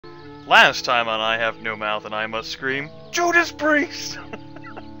last time on I Have No Mouth and I Must Scream, Judas Priest!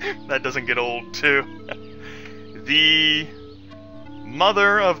 That doesn't get old, too. The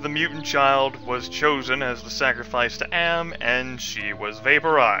mother of the mutant child was chosen as the sacrifice to Am, and she was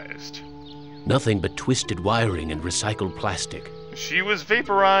vaporized. Nothing but twisted wiring and recycled plastic. She was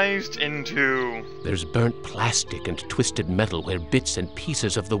vaporized into... There's burnt plastic and twisted metal where bits and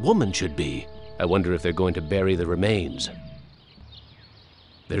pieces of the woman should be. I wonder if they're going to bury the remains.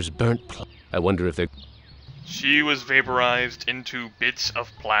 There's I wonder if they're... She was vaporized into bits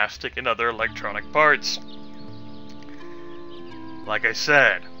of plastic and other electronic parts. Like I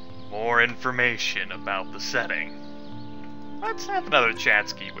said, more information about the setting. Let's have another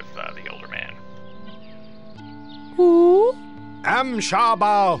chatski with the older man. Who? Am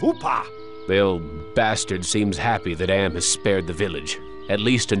Shaba Hoopa. The old bastard seems happy that Am has spared the village, at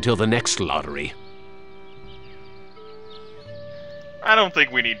least until the next lottery. I don't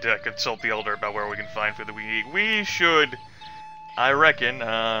think we need to consult the elder about where we can find food that we eat. We should, I reckon,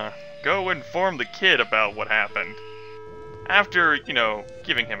 go inform the kid about what happened. After, you know,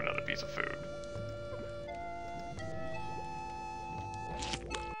 giving him another piece of food.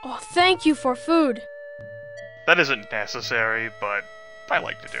 Oh, thank you for food. That isn't necessary, but I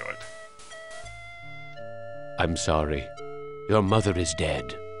like to do it. I'm sorry. Your mother is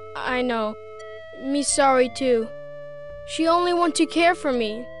dead. I know. Me sorry too. She only want to care for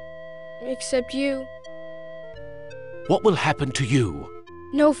me. Except you. What will happen to you?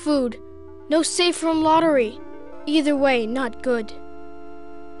 No food. No safe from lottery. Either way, not good.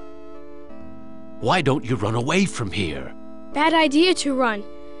 Why don't you run away from here? Bad idea to run.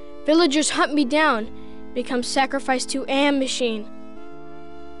 Villagers hunt me down. Become sacrificed to Am machine.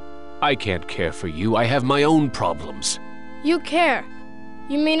 I can't care for you. I have my own problems. You care.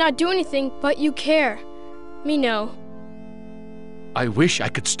 You may not do anything, but you care. Me know. I wish I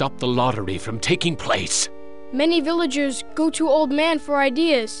could stop the lottery from taking place. Many villagers go to old man for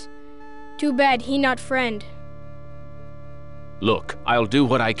ideas. Too bad he not friend. Look, I'll do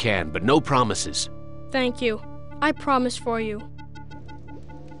what I can, but no promises. Thank you. I promise for you.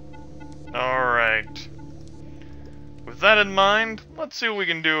 Alright. With that in mind, let's see what we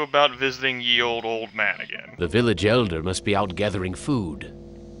can do about visiting ye old man again. The village elder must be out gathering food.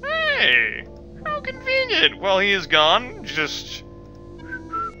 Hey! How convenient! Well, he is gone. Just...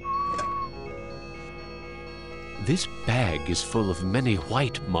 This bag is full of many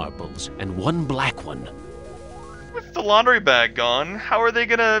white marbles and one black one. With the lottery bag gone, how are they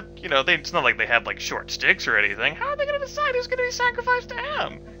gonna, you know, it's not like they have, like, short sticks or anything. How are they gonna decide who's gonna be sacrificed to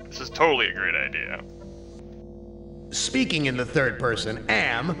Am? This is totally a great idea. Speaking in the third person,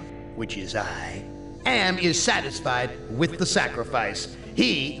 Am, which is I, Am is satisfied with the sacrifice.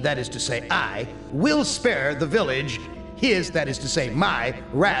 He, that is to say I, will spare the village, his, that is to say my,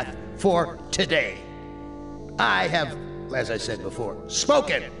 wrath for today. I have, as I said before,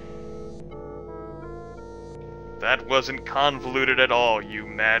 spoken. That wasn't convoluted at all, you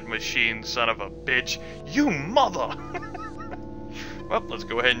mad machine son of a bitch. You mother! Well, let's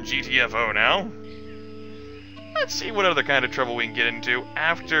go ahead and GTFO now. Let's see what other kind of trouble we can get into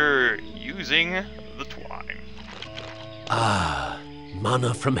after using the twine. Ah,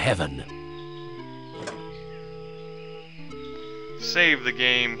 manna from heaven. Save the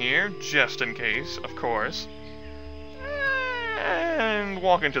game here, just in case, of course. And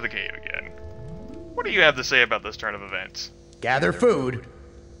walk into the cave again. What do you have to say about this turn of events? Gather food,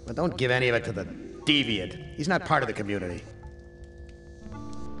 but don't give any of it to the deviant. He's not part of the community.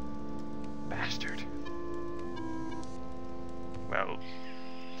 Bastard. Well,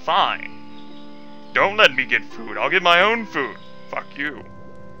 fine. Don't let me get food. I'll get my own food. Fuck you.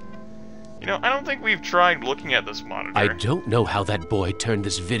 You know, I don't think we've tried looking at this monitor. I don't know how that boy turned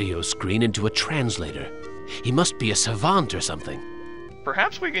this video screen into a translator. He must be a savant or something.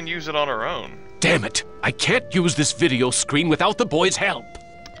 Perhaps we can use it on our own. Damn it! I can't use this video screen without the boy's help!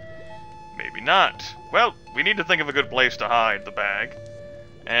 Maybe not. Well, we need to think of a good place to hide the bag.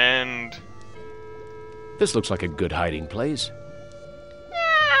 And... This looks like a good hiding place.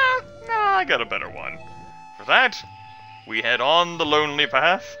 No, I got a better one. For that, we head on the lonely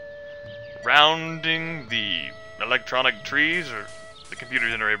path, rounding the electronic trees, or the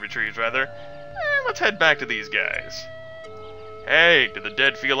computer-generated trees, rather. And let's head back to these guys. Hey, did the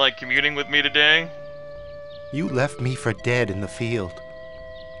dead feel like commuting with me today? You left me for dead in the field.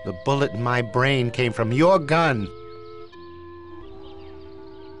 The bullet in my brain came from your gun.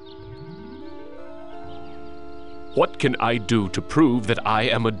 What can I do to prove that I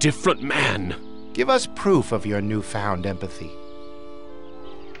am a different man? Give us proof of your newfound empathy.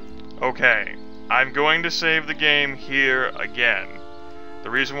 Okay, I'm going to save the game here again. The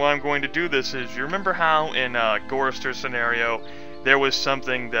reason why I'm going to do this is, you remember how in Gorster's scenario, there was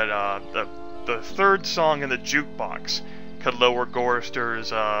something that the third song in the jukebox could lower Gorster's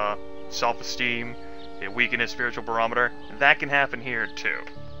self-esteem, weaken his spiritual barometer? That can happen here too.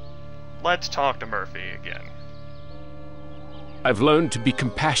 Let's talk to Murphy again. I've learned to be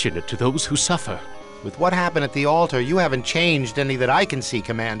compassionate to those who suffer. With what happened at the altar, you haven't changed any that I can see,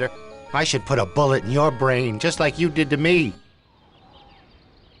 Commander. I should put a bullet in your brain, just like you did to me.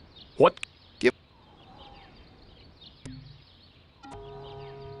 What?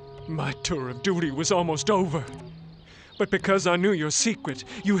 My tour of duty was almost over. But because I knew your secret,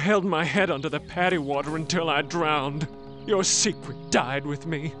 you held my head under the paddy water until I drowned. Your secret died with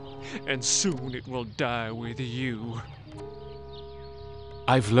me, and soon it will die with you.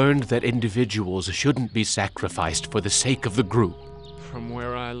 I've learned that individuals shouldn't be sacrificed for the sake of the group. From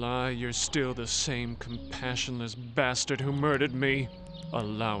where I lie, you're still the same compassionless bastard who murdered me,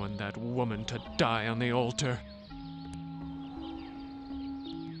 allowing that woman to die on the altar.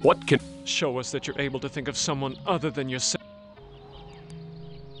 What can... Show us that you're able to think of someone other than yourself.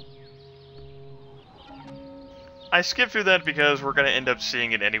 I skipped through that because we're going to end up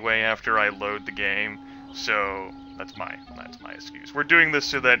seeing it anyway after I load the game, so that's my excuse. We're doing this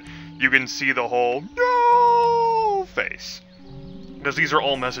so that you can see the whole no face. Because these are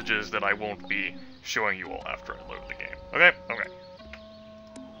all messages that I won't be showing you all after I load the game. Okay? Okay.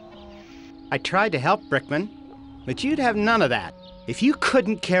 I tried to help, Brickman, but you'd have none of that. If you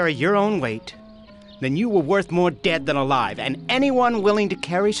couldn't carry your own weight, then you were worth more dead than alive, and anyone willing to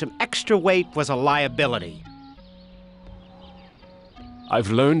carry some extra weight was a liability.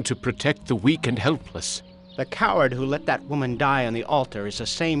 I've learned to protect the weak and helpless. The coward who let that woman die on the altar is the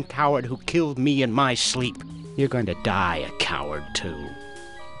same coward who killed me in my sleep. You're going to die a coward, too.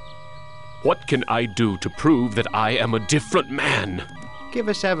 What can I do to prove that I am a different man? Give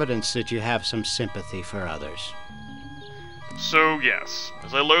us evidence that you have some sympathy for others. So, yes,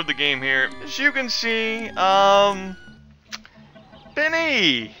 as I load the game here, as you can see,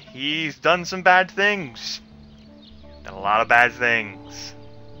 Benny, he's done some bad things. Done a lot of bad things.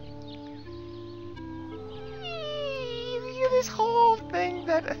 This whole thing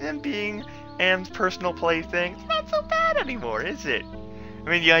that him being Am's personal plaything, it's not so bad anymore, is it? I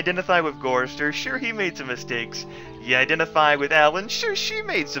mean, you identify with Gorster, sure he made some mistakes. You identify with Ellen, sure she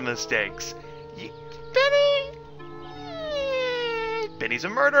made some mistakes. Benny? Benny's a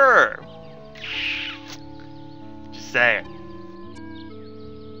murderer. Just saying.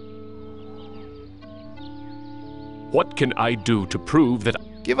 What can I do to prove that...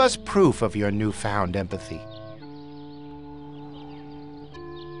 Give us proof of your newfound empathy.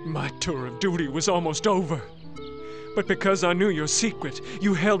 My tour of duty was almost over. But because I knew your secret,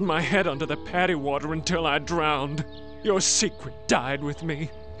 you held my head under the paddy water until I drowned. Your secret died with me,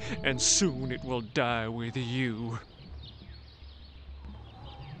 and soon it will die with you.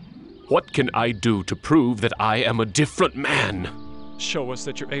 What can I do to prove that I am a different man? Show us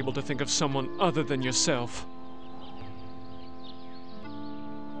that you're able to think of someone other than yourself.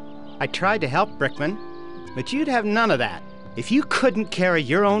 I tried to help, Brickman, but you'd have none of that. If you couldn't carry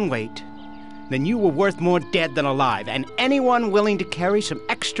your own weight, then you were worth more dead than alive, and anyone willing to carry some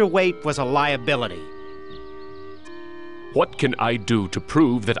extra weight was a liability. What can I do to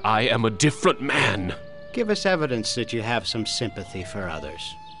prove that I am a different man? Give us evidence that you have some sympathy for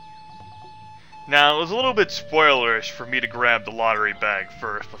others. Now, it was a little bit spoilerish for me to grab the lottery bag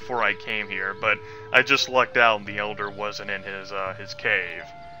first before I came here, but I just lucked out and the Elder wasn't in his cave.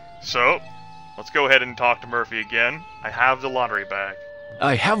 So, let's go ahead and talk to Murphy again. I have the lottery bag.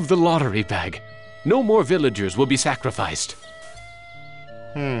 I have the lottery bag. No more villagers will be sacrificed.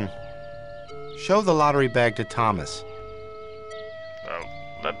 Show the lottery bag to Thomas.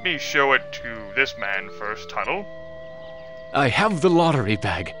 Let me show it to this man first, Tuttle. I have the lottery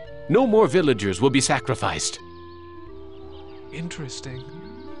bag. No more villagers will be sacrificed. Interesting.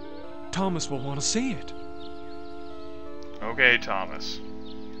 Thomas will want to see it. Okay, Thomas.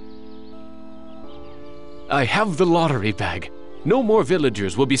 I have the lottery bag. No more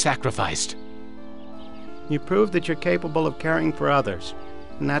villagers will be sacrificed. You prove that you're capable of caring for others,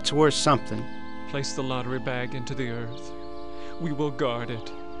 and that's worth something. Place the lottery bag into the earth. We will guard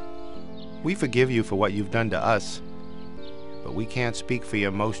it. We forgive you for what you've done to us, but we can't speak for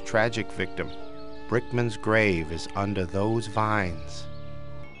your most tragic victim. Brickman's grave is under those vines.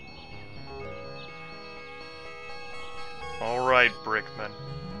 All right, Brickman.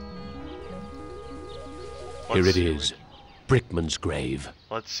 Here it is. Brickman's grave.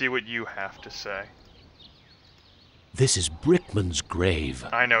 Let's see what you have to say. This is Brickman's grave.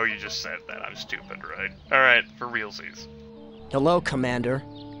 I know you just said that. I'm stupid, right? Alright, for realsies. Hello, Commander.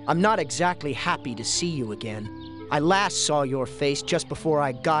 I'm not exactly happy to see you again. I last saw your face just before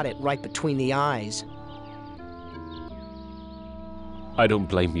I got it right between the eyes. I don't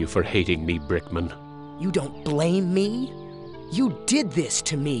blame you for hating me, Brickman. You don't blame me? You did this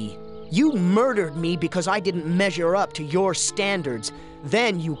to me. You murdered me because I didn't measure up to your standards.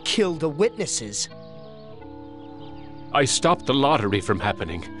 Then you killed the witnesses. I stopped the lottery from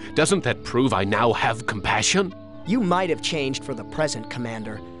happening. Doesn't that prove I now have compassion? You might have changed for the present,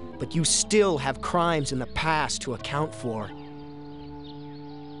 Commander, but you still have crimes in the past to account for.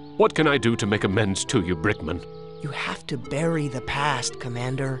 What can I do to make amends to you, Brickman? You have to bury the past,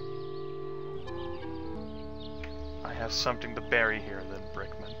 Commander. I have something to bury here, then,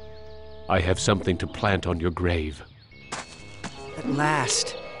 Brickman. I have something to plant on your grave. At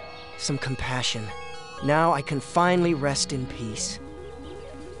last, some compassion. Now I can finally rest in peace.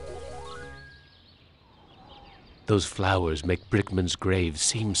 Those flowers make Brickman's grave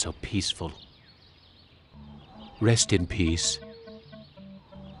seem so peaceful. Rest in peace.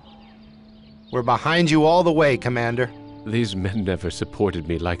 We're behind you all the way, Commander. These men never supported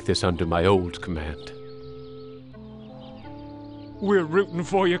me like this under my old command. We're rooting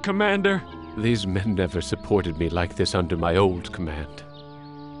for you, Commander. These men never supported me like this under my old command.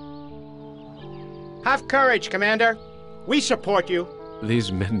 Have courage, Commander. We support you.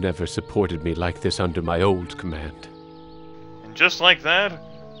 These men never supported me like this under my old command. And just like that,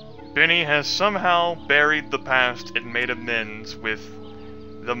 Benny has somehow buried the past and made amends with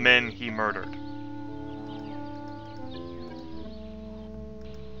the men he murdered.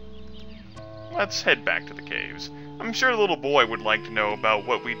 Let's head back to the caves. I'm sure the little boy would like to know about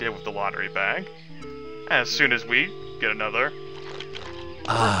what we did with the lottery bag. As soon as we get another.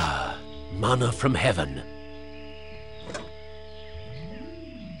 Ah, manna from heaven.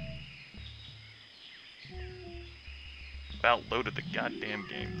 About loaded the goddamn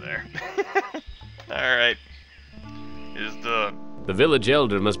game there. Alright. Is the village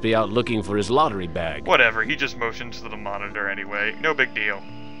elder must be out looking for his lottery bag. Whatever, he just motions to the monitor anyway. No big deal.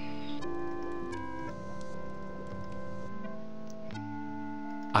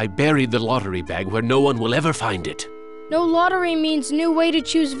 I buried the lottery bag where no one will ever find it. No lottery means new way to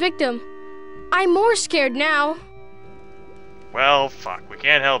choose victim. I'm more scared now. Well, fuck, we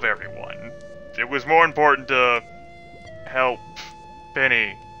can't help everyone. It was more important to help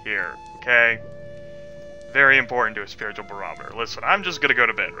Benny here, okay? Very important to a spiritual barometer. Listen, I'm just gonna go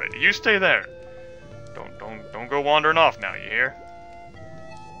to bed, right? You stay there. Don't go wandering off now, you hear?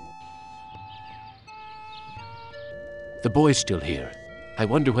 The boy's still here. I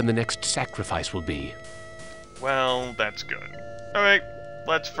wonder when the next sacrifice will be. Well, that's good. Alright,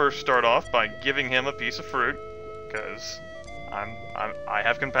 let's first start off by giving him a piece of fruit, because I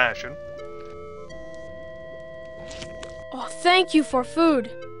have compassion. Oh, thank you for food.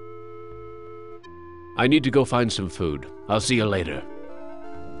 I need to go find some food. I'll see you later.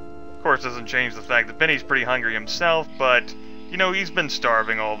 Of course, doesn't change the fact that Benny's pretty hungry himself, but, you know, he's been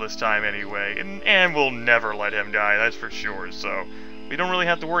starving all this time anyway, and we'll never let him die, that's for sure, so we don't really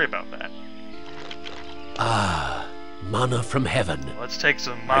have to worry about that. Ah, manna from heaven. Let's take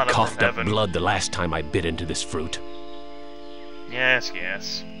some manna from heaven. I coughed up blood the last time I bit into this fruit. Yes,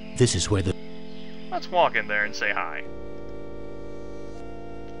 yes. This is where the... Let's walk in there and say hi.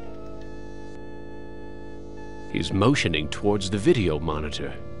 He's motioning towards the video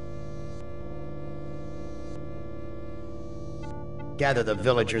monitor. Gather the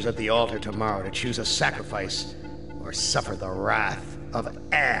villagers at the altar tomorrow to choose a sacrifice or suffer the wrath of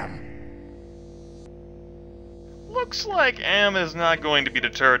Am. Looks like Am is not going to be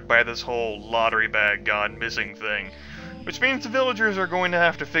deterred by this whole lottery bag gone missing thing, which means the villagers are going to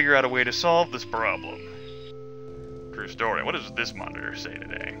have to figure out a way to solve this problem. True story. What does this monitor say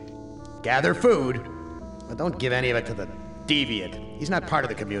today? Gather food, but don't give any of it to the deviant. He's not part of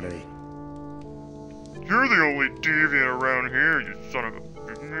the community. You're the only deviant around here, you son of a...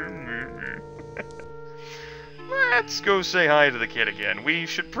 Let's go say hi to the kid again. We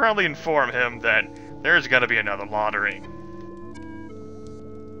should probably inform him that there's gonna be another lottery.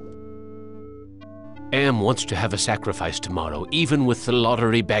 Am wants to have a sacrifice tomorrow, even with the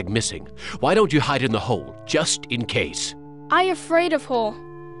lottery bag missing. Why don't you hide in the hole, just in case? I afraid of hole.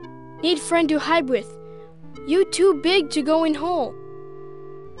 Need friend to hide with. You too big to go in hole.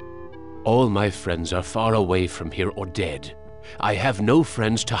 All my friends are far away from here or dead. I have no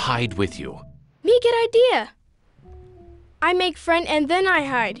friends to hide with you. Me get idea. I make friend and then I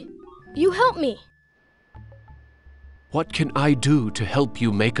hide. You help me. What can I do to help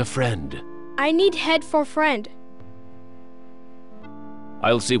you make a friend? I need head for friend.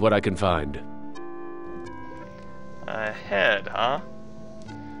 I'll see what I can find. A head, huh?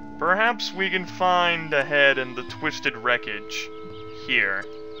 Perhaps we can find a head in the twisted wreckage here.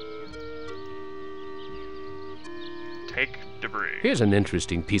 Take debris. Here's an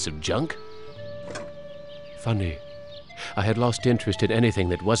interesting piece of junk. Funny. I had lost interest in anything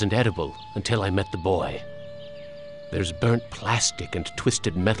that wasn't edible until I met the boy. There's burnt plastic and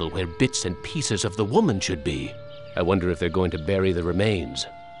twisted metal where bits and pieces of the woman should be. I wonder if they're going to bury the remains.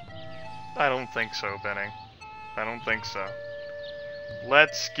 I don't think so, Benny. I don't think so.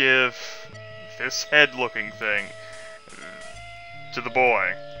 Let's give this head-looking thing to the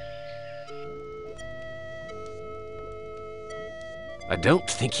boy. I don't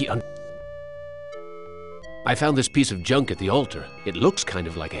think he I found this piece of junk at the altar. It looks kind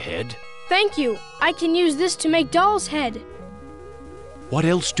of like a head. Thank you. I can use this to make Doll's head. What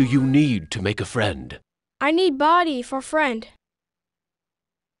else do you need to make a friend? I need body for friend.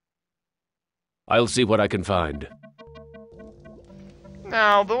 I'll see what I can find.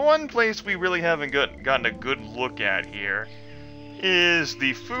 Now, the one place we really haven't gotten a good look at here is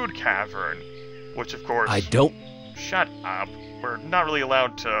the food cavern, which of course... I don't... Shut up. We're not really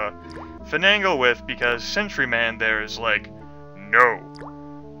allowed to finagle with because Sentryman there is like, no.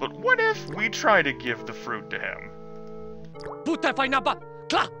 But what if we try to give the fruit to him?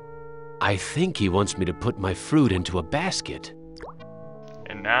 I think he wants me to put my fruit into a basket.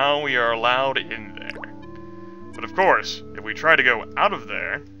 And now we are allowed in there. But of course, if we try to go out of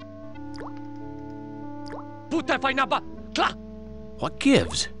there... What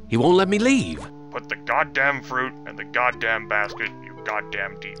gives? He won't let me leave. Put the goddamn fruit in the goddamn basket, you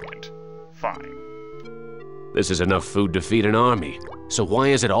goddamn deviant. Fine. This is enough food to feed an army. So why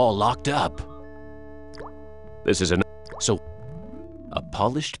is it all locked up? This is enough. So, a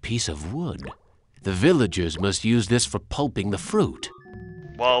polished piece of wood. The villagers must use this for pulping the fruit.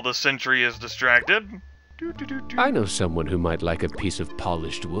 While the sentry is distracted... I know someone who might like a piece of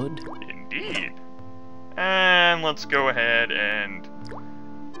polished wood. Indeed. And let's go ahead and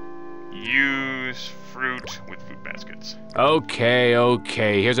use fruit with food baskets.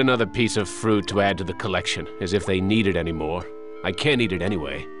 Okay. Here's another piece of fruit to add to the collection, as if they need it anymore. I can't eat it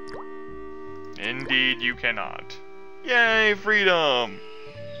anyway. Indeed, you cannot. Yay, freedom!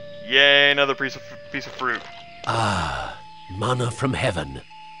 Yay, another piece of fruit. Ah, manna from heaven.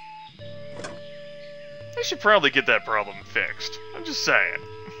 They should probably get that problem fixed. I'm just saying.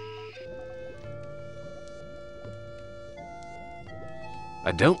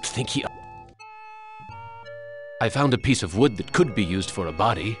 I don't think he... I found a piece of wood that could be used for a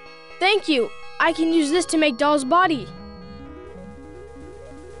body. Thank you. I can use this to make Doll's body.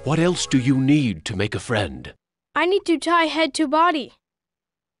 What else do you need to make a friend? I need to tie head to body.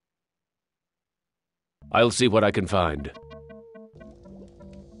 I'll see what I can find.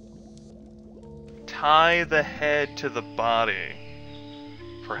 Tie the head to the body.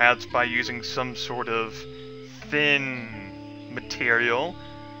 Perhaps by using some sort of thin material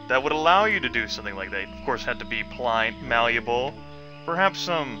that would allow you to do something like that. Of course, it had to be pliant, malleable. Perhaps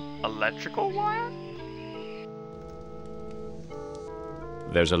some electrical wire?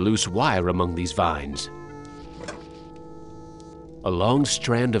 There's a loose wire among these vines. A long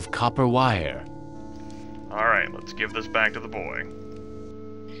strand of copper wire. Alright, let's give this back to the boy.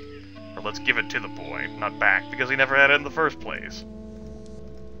 Or let's give it to the boy, not back, because he never had it in the first place.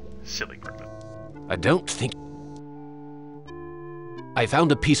 Silly Grimith. I don't think... I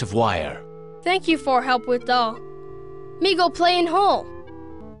found a piece of wire. Thank you for help with Doll. Me go play in hole.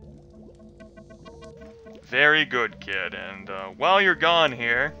 Very good, kid, and while you're gone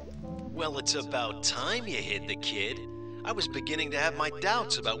here... Well, it's about time you hid the kid. I was beginning to have my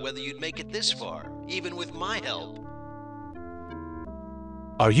doubts about whether you'd make it this far, even with my help.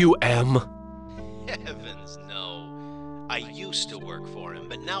 Are you M? Heavens, no. I used to work for him,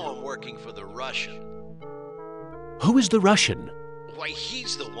 but now I'm working for the Russian. Who is the Russian? Why,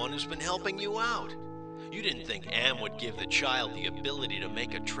 he's the one who's been helping you out. You didn't think Am would give the child the ability to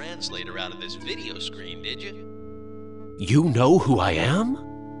make a translator out of this video screen, did you? You know who I am?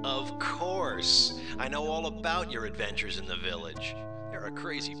 Of course. I know all about your adventures in the village. You're a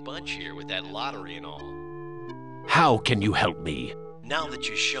crazy bunch here with that lottery and all. How can you help me? Now that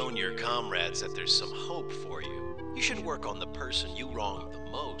you've shown your comrades that there's some hope for you, you should work on the person you wronged the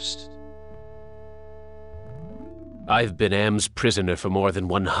most. I've been Am's prisoner for more than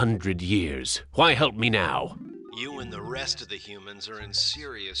 100 years. Why help me now? You and the rest of the humans are in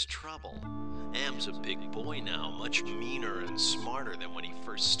serious trouble. Am's a big boy now, much meaner and smarter than when he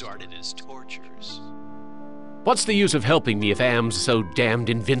first started his tortures. What's the use of helping me if Am's so damned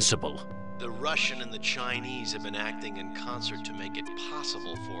invincible? The Russian and the Chinese have been acting in concert to make it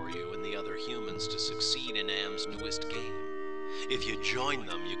possible for you and the other humans to succeed in Am's newest game. If you join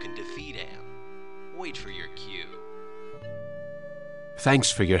them, you can defeat Am. Wait for your cue.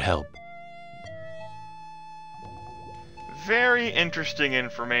 Thanks for your help. Very interesting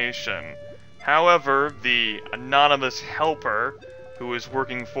information. However, the anonymous helper who is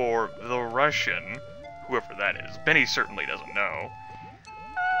working for the Russian, whoever that is, Benny certainly doesn't know.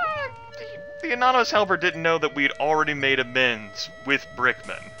 The anonymous helper didn't know that we'd already made amends with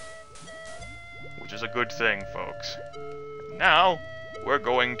Brickman. Which is a good thing, folks. Now, we're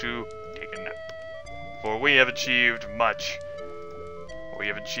going to take a nap. For we have achieved much. We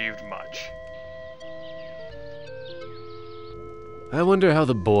have achieved much. I wonder how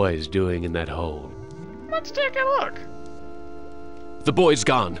the boy's doing in that hole. Let's take a look. The boy's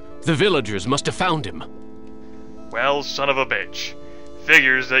gone. The villagers must have found him. Well, son of a bitch.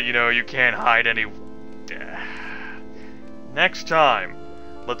 Figures that, you can't hide any... Next time,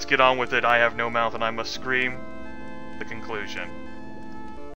 let's get on with it. I have no mouth and I must scream. The conclusion.